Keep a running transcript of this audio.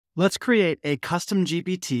Let's create a custom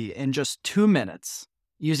GPT in just 2 minutes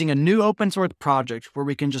using a new open source project where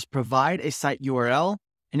we can just provide a site URL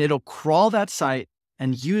and it'll crawl that site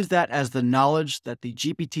and use that as the knowledge that the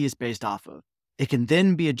GPT is based off of. It can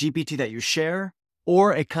then be a GPT that you share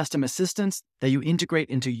or a custom assistant that you integrate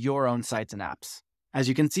into your own sites and apps. As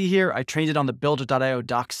you can see here, I trained it on the Builder.io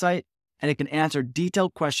doc site, and it can answer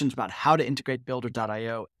detailed questions about how to integrate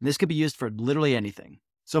Builder.io. This could be used for literally anything.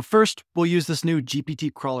 So first, we'll use this new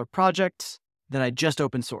GPT crawler project that I just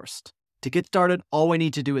open sourced. To get started, all we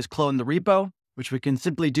need to do is clone the repo, which we can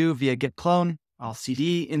simply do via git clone. I'll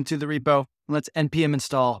cd into the repo, and let's npm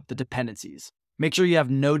install the dependencies. Make sure you have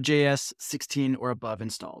Node.js 16 or above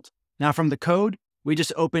installed. Now from the code, we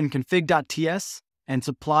just open config.ts and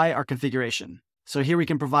supply our configuration. So here we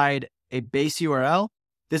can provide a base URL.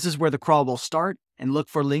 This is where the crawl will start and look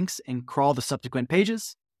for links and crawl the subsequent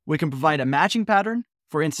pages. We can provide a matching pattern.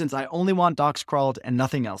 For instance, I only want docs crawled and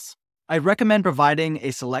nothing else. I recommend providing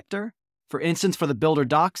a selector. For instance, for the Builder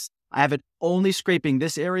docs, I have it only scraping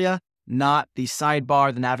this area, not the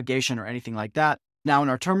sidebar, the navigation, or anything like that. Now in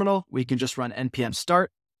our terminal, we can just run npm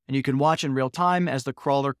start, and you can watch in real time as the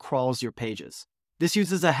crawler crawls your pages. This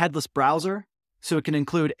uses a headless browser, so it can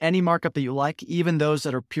include any markup that you like, even those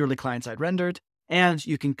that are purely client-side rendered, and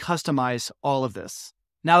you can customize all of this.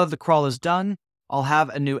 Now that the crawl is done, I'll have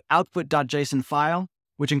a new output.json file,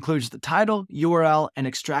 which includes the title, URL, and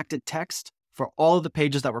extracted text for all of the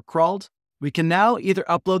pages that were crawled. We can now either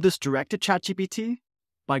upload this direct to ChatGPT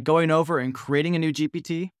by going over and creating a new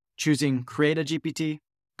GPT, choosing Create a GPT,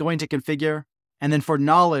 going to Configure, and then for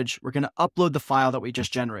knowledge, we're going to upload the file that we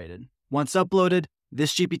just generated. Once uploaded,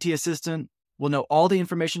 this GPT assistant will know all the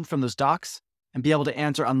information from those docs and be able to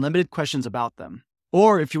answer unlimited questions about them.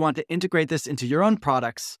 Or if you want to integrate this into your own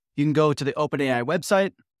products, you can go to the OpenAI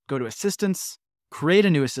website, go to Assistants, create a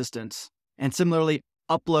new assistant, and similarly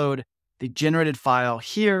upload the generated file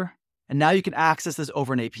here. And now you can access this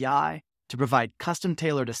over an API to provide custom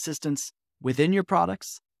tailored assistants within your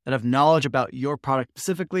products that have knowledge about your product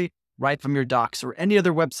specifically right from your docs or any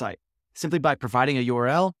other website, simply by providing a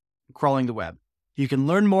URL and crawling the web. You can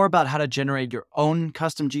learn more about how to generate your own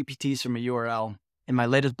custom GPTs from a URL in my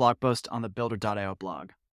latest blog post on the Builder.io blog.